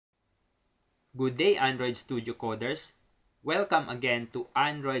Good day, Android Studio coders. Welcome again to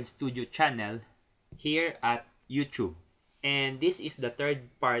Android Studio channel here at YouTube. And this is the third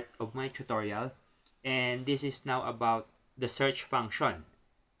part of my tutorial, and this is now about the search function.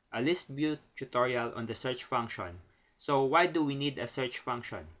 A ListView tutorial on the search function. So why do we need a search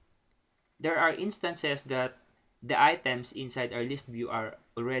function? There are instances that the items inside our ListView are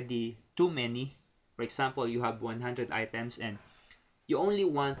already too many. For example, you have 100 items and you only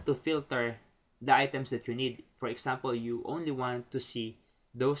want to filter the items that you need. For example, you only want to see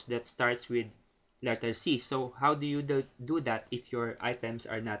those that starts with letter C. So how do you do that if your items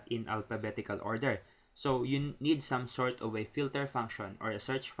are not in alphabetical order? So you need some sort of a filter function or a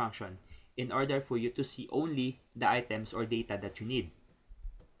search function in order for you to see only the items or data that you need.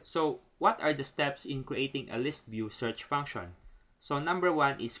 So what are the steps in creating a ListView search function? So number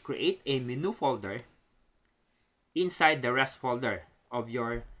one is create a menu folder inside the rest folder of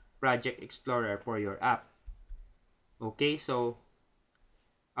your Project Explorer for your app. Okay, so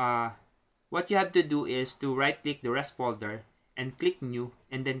what you have to do is to right click the rest folder and click new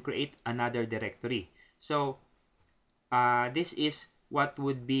and then create another directory. So this is what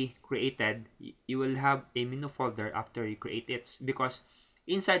would be created. You will have a menu folder after you create it, because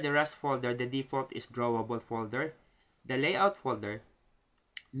inside the rest folder the default is drawable folder, the layout folder,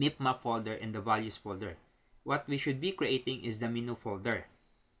 MIP map folder, and the values folder. What we should be creating is the menu folder.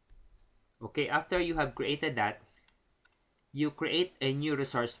 Okay, after you have created that, you create a new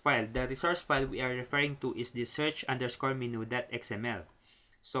resource file. The resource file we are referring to is the search_menu.xml.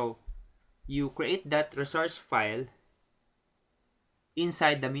 So you create that resource file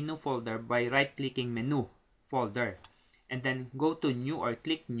inside the menu folder by right-clicking menu folder and then go to new or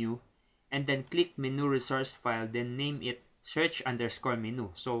click new and then click menu resource file, then name it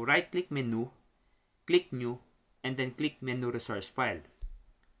search_menu. So right-click menu, click new, and then click menu resource file.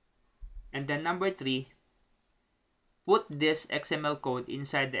 And then number 3, put this XML code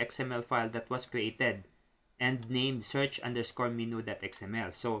inside the XML file that was created and named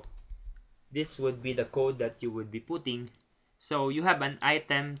search_menu.xml. So this would be the code that you would be putting. So you have an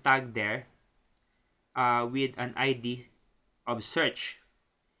item tag there with an ID of search,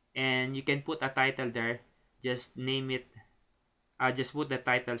 and you can put a title there. Just name it, just put the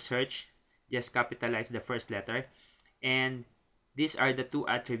title search, just capitalize the first letter, and these are the two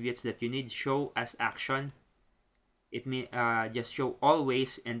attributes that you need. Show as action, it may just show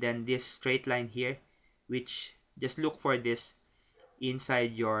always, and then this straight line here, which just look for this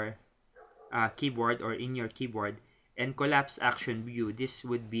inside your keyboard or in your keyboard, and collapse action view. This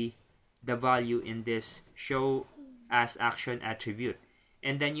would be the value in this show as action attribute.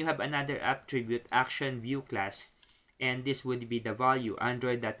 And then you have another attribute, action view class, and this would be the value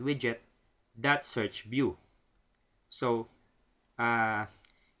android.widget.searchView. So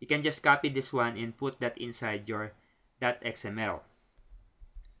you can just copy this one and put that inside your .xml.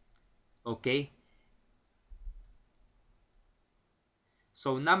 Okay.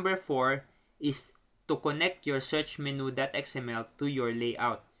 So number 4 is to connect your search menu.xml to your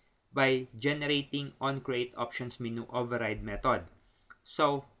layout by generating onCreateOptionsMenu override method.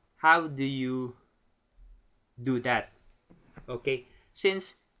 So how do you do that? Okay,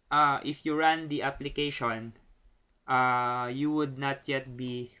 since if you run the application, you would not yet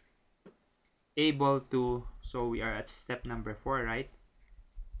be able to, so we are at step number 4, right?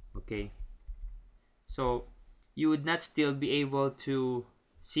 Okay, so you would not still be able to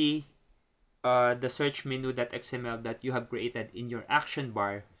see the search menu.xml that you have created in your action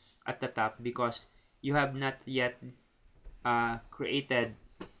bar at the top, because you have not yet created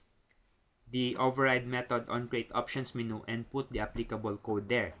the override method on create options menu and put the applicable code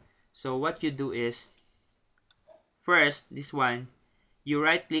there. So what you do is, first, this one, you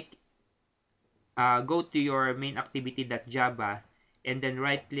right click, go to your main activity.java, and then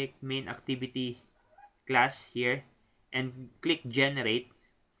right click main activity class here and click generate.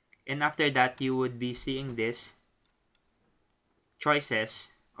 And after that, you would be seeing this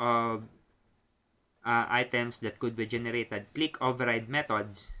choices of items that could be generated. Click override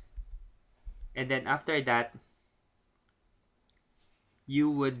methods, and then after that, you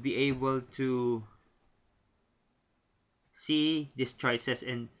would be able to see these choices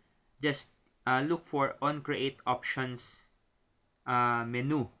and just look for on create options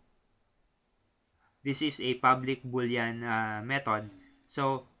menu. This is a public boolean method.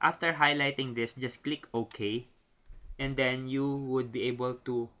 So after highlighting this, just click OK, and then you would be able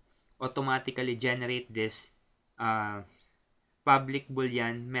to automatically generate this public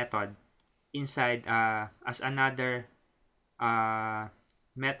boolean method inside as another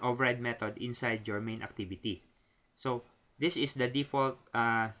override method inside your main activity. So this is the default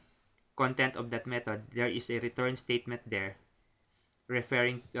content of that method, there is a return statement there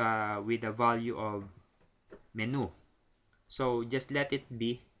referring with the value of menu. So just let it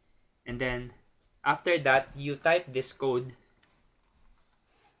be, and then after that you type this code,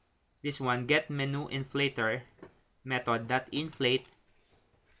 this one, get menu inflator method that inflate,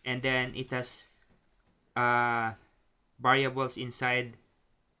 and then it has variables inside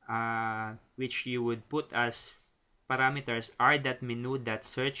which you would put as parameters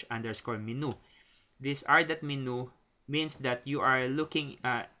r.menu.search_menu. This r.menu means that you are looking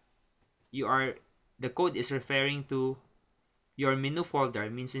the code is referring to your menu folder,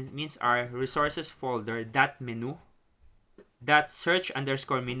 means our resources folder .menu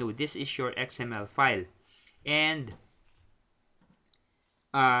 .search_menu. This is your XML file, and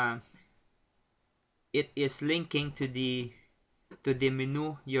it is linking to the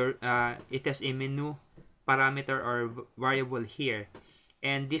menu. It has a menu parameter or variable here,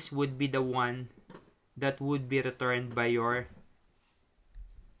 and this would be the one that would be returned by your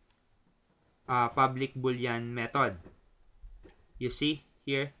public boolean method. You see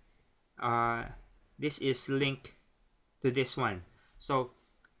here, this is linked to this one. So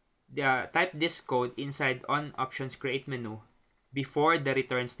type this code inside on options create menu before the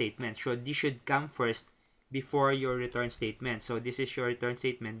return statement. So this should come first before your return statement. So this is your return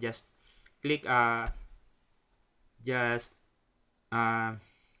statement. Just click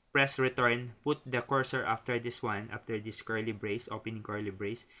press return, put the cursor after this one, after this curly brace, opening curly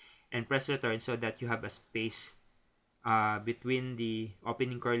brace, and press return so that you have a space between the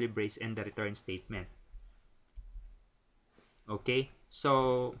opening curly brace and the return statement. Okay,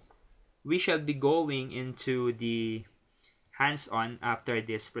 so we shall be going into the hands-on after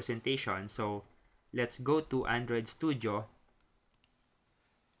this presentation. So let's go to Android Studio.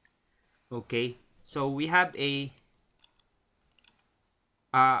 Okay, so we have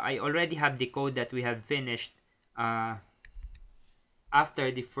I already have the code that we have finished after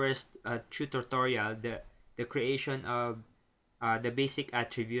the first tutorial, the creation of the basic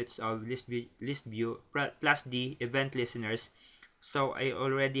attributes of ListView plus the event listeners. So I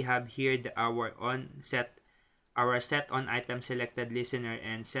already have here our set on item selected listener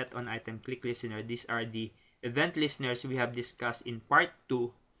and set on item click listener. These are the event listeners we have discussed in part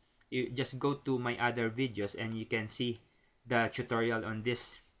 2. You just go to my other videos and you can see the tutorial on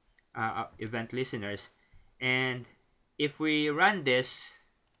this event listeners. And if we run this,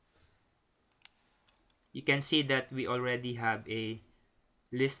 you can see that we already have a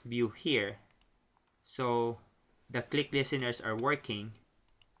list view here. So the click listeners are working,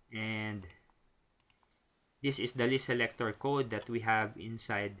 and this is the list selector code that we have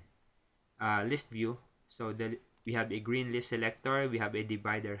inside list view. So we have a green list selector, we have a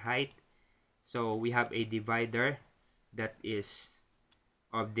divider height. So we have a divider that is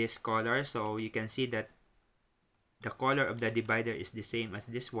of this color. So you can see that the color of the divider is the same as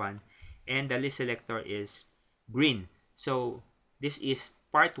this one, and the list selector is green. So this is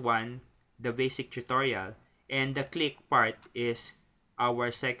part 1, the basic tutorial, and the click part is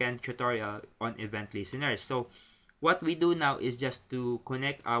our second tutorial on event listeners. So what we do now is just to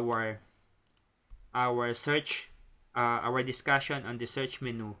connect our search, our discussion on the search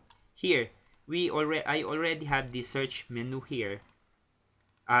menu. Here I already have the search menu here,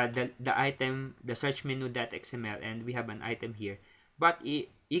 the item, the search menu.xml, and we have an item here, but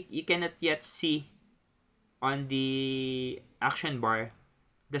you cannot yet see on the action bar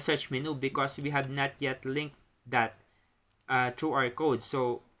the search menu because we have not yet linked that through our code.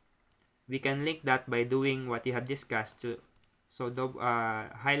 So we can link that by doing what you have discussed. So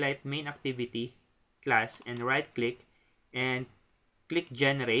highlight main activity class and right click and click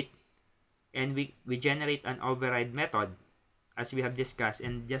generate, and we generate an override method as we have discussed,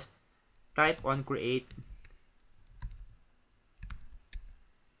 and just type on create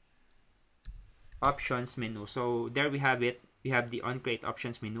options menu. So there we have it. We have the on create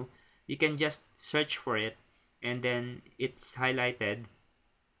options menu. You can just search for it, and then it's highlighted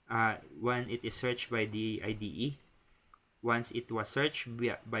when it is searched by the IDE. Once it was searched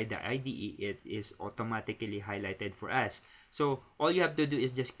by the IDE, it is automatically highlighted for us. So all you have to do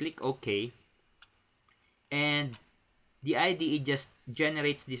is just click OK, and the IDE just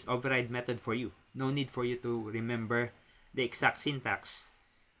generates this override method for you. No need for you to remember the exact syntax.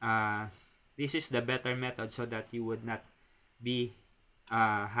 This is the better method so that you would not be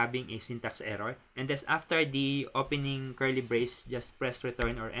having a syntax error. And just after the opening curly brace, just press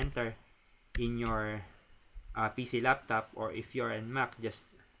return or enter in your PC laptop, or if you're in Mac, just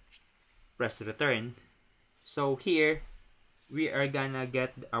press return. So here we are gonna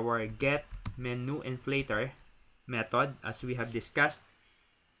get our get menu inflator method as we have discussed.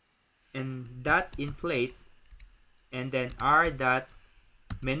 and dot inflate, and then r dot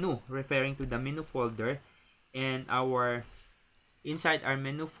menu, referring to the menu folder. And our inside our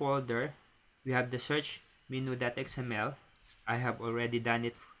menu folder, we have the search menu.xml. I have already done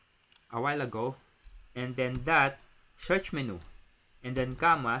it a while ago. And then dot search menu, and then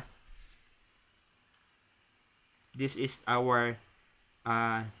comma. This is our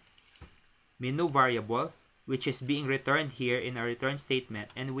menu variable, which is being returned here in our return statement,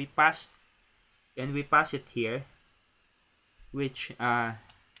 and we pass it here, which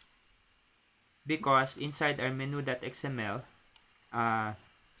because inside our menu.xml,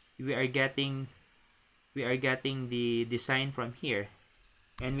 we are getting the design from here,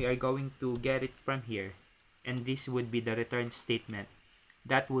 and we are going to get it from here, and this would be the return statement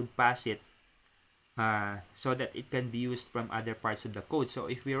that would pass it so that it can be used from other parts of the code. So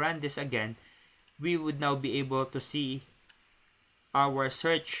if we run this again, we would now be able to see our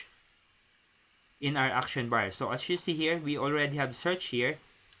search in our action bar. So as you see here, we already have search here,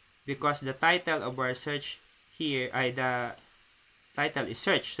 because the title of our search here, the title is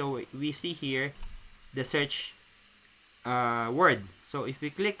search. So we see here the search word. So if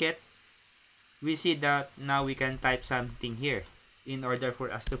we click it, we see that now we can type something here in order for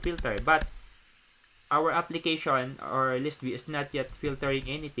us to filter. But our application or ListView is not yet filtering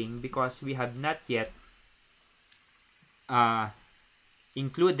anything, because we have not yet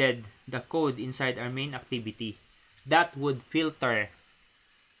included the code inside our main activity that would filter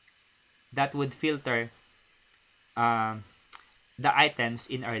the items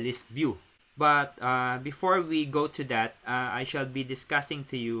in our list view. But before we go to that, I shall be discussing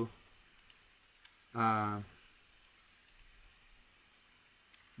to you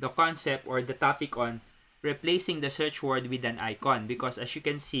the concept or the topic on replacing the search word with an icon, because as you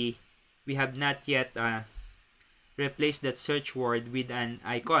can see, we have not yet replaced that search word with an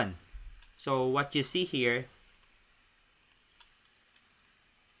icon. So what you see here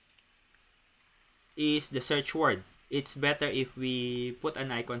is the search word. It's better if we put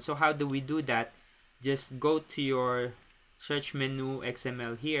an icon. So how do we do that? Just go to your search menu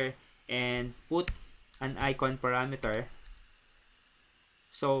XML here and put an icon parameter.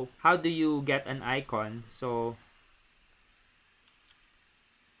 So how do you get an icon? So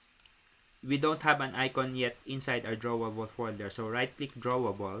we don't have an icon yet inside our drawable folder. So right click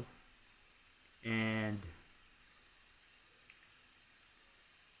drawable, and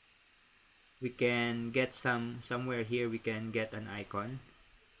we can get somewhere here we can get an icon.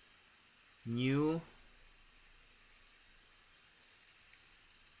 New,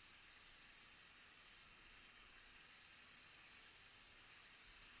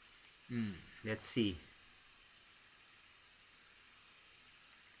 let's see.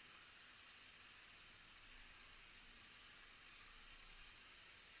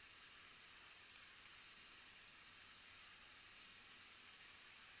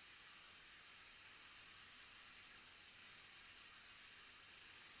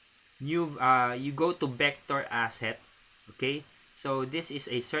 New, you go to vector asset. Okay, so this is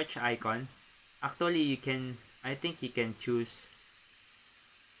a search icon. Actually, you can, I think you can choose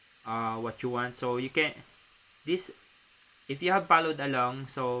what you want. So you can, this, if you have followed along,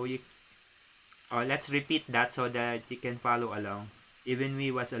 so you let's repeat that so that you can follow along. Even me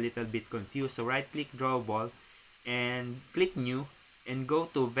was a little bit confused. So right click drawable and click new and go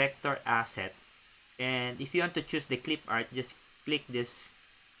to vector asset, and if you want to choose the clip art, just click this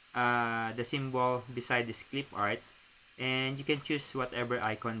the symbol beside this clip art, and you can choose whatever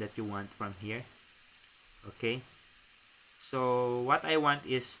icon that you want from here. Okay, so what I want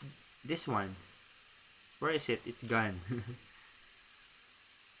is this one. Where is it? It's gone.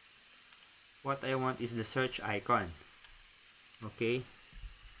 What I want is the search icon. Okay,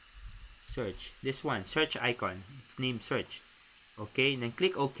 search, this one, search icon, it's named search. Okay, and then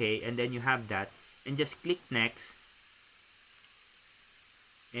click OK, and then you have that, and just click next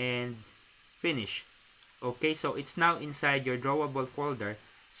and finish. Okay, so it's now inside your drawable folder.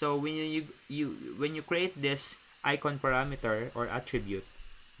 So when when you create this icon parameter or attribute,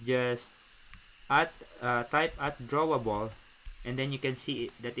 just type @drawable, and then you can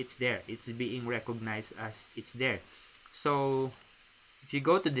see that it's there. It's being recognized as it's there. So if you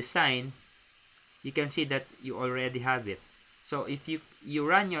go to design, you can see that you already have it. So if you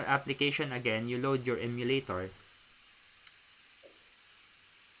run your application again, you load your emulator.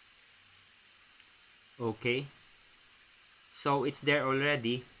 Okay, so it's there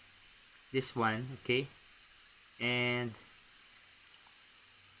already, this one. Okay, and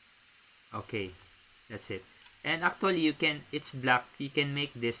okay, that's it. And actually you can, it's black, you can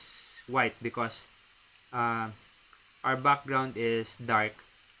make this white because our background is dark.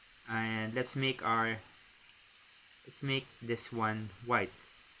 And let's make this one white.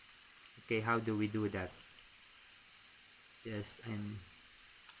 Okay, how do we do that? Just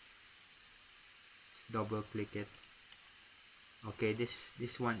double click it. Okay,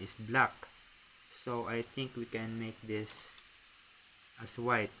 this one is black, so I think we can make this as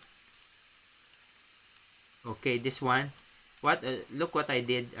white. Okay, this one, look what I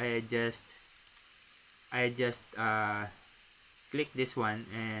did. I just click this one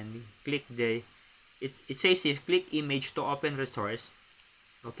and click it says if click image to open resource.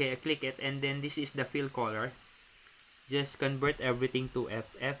 Okay, I click it, and then this is the fill color. Just convert everything to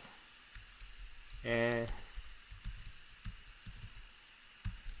FF.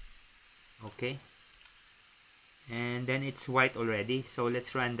 Okay, and then it's white already, so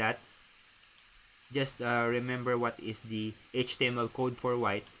let's run that. Just remember what is the HTML code for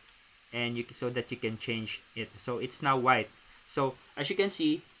white, and so that you can change it. So it's now white. So as you can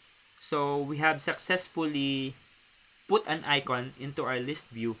see, so we have successfully put an icon into our list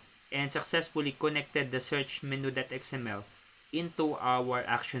view and successfully connected the search menu.xml into our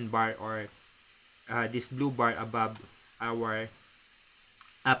action bar, or this blue bar above our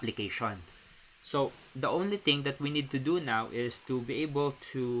application. So the only thing that we need to do now is to be able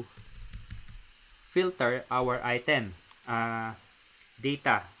to filter our item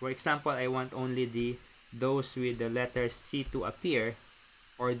data. For example, I want only those with the letter C to appear,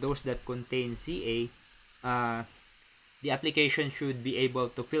 or those that contain CA. The application should be able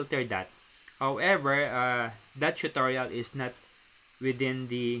to filter that. However, that tutorial is not within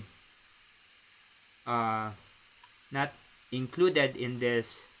the not included in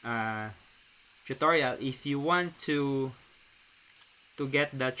this tutorial. If you want to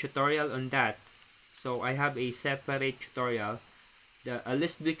get the tutorial on that, so I have a separate tutorial, a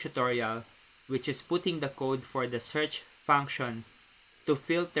ListView tutorial, which is putting the code for the search function to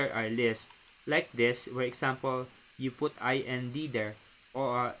filter our list like this. For example, you put IND there,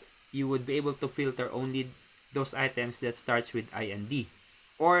 or you would be able to filter only those items that starts with IND,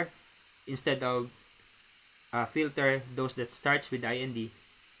 or instead of filter those that starts with IND,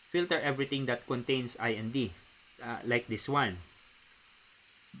 filter everything that contains IND, like this one.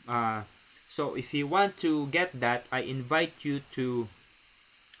 So if you want to get that, I invite you to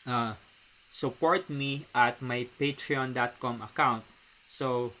support me at my patreon.com account.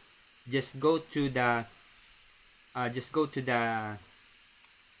 So just go to the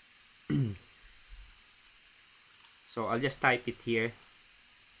so I'll just type it here.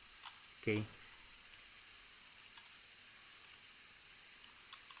 Okay,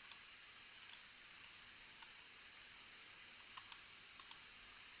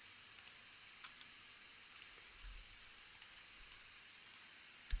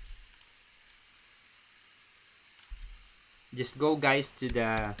 just go guys to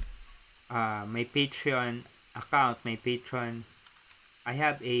the my Patreon account, my Patreon. I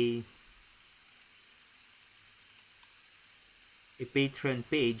have a Patreon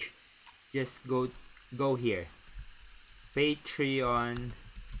page. Just go here,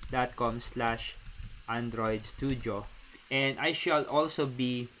 patreon.com/Android Studio, and I shall also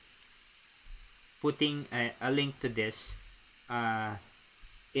be putting a link to this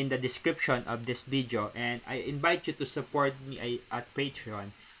in the description of this video, and I invite you to support me at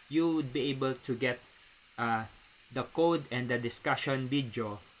Patreon. You would be able to get the code and the discussion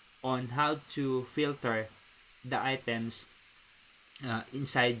video on how to filter the items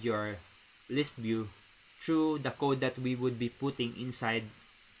inside your list view through the code that we would be putting inside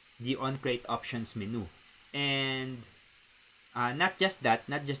the onCreate options menu. And not just that,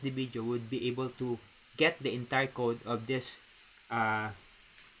 not just the video, would be able to get the entire code of this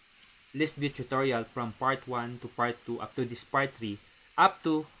list view tutorial from part 1 to part 2 up to this part 3 up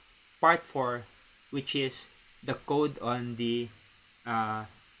to part 4, which is the code on the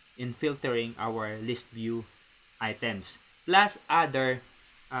in filtering our list view items, plus other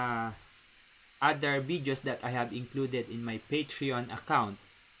videos that I have included in my Patreon account,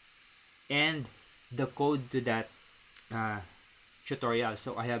 and the code to that tutorial.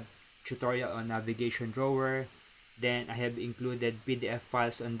 So I have tutorial on navigation drawer, then I have included PDF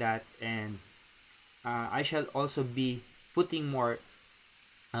files on that, and I shall also be putting more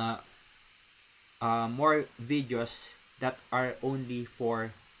videos that are only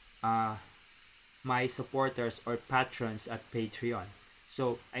for my supporters or patrons at Patreon.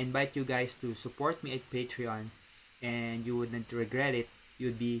 So I invite you guys to support me at Patreon, and you wouldn't regret it.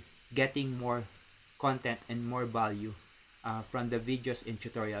 You'd be getting more content and more value from the videos and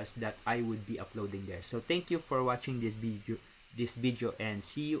tutorials that I would be uploading there. So thank you for watching this video, and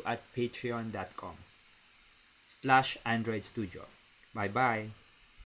see you at patreon.com/Android Studio. Bye bye.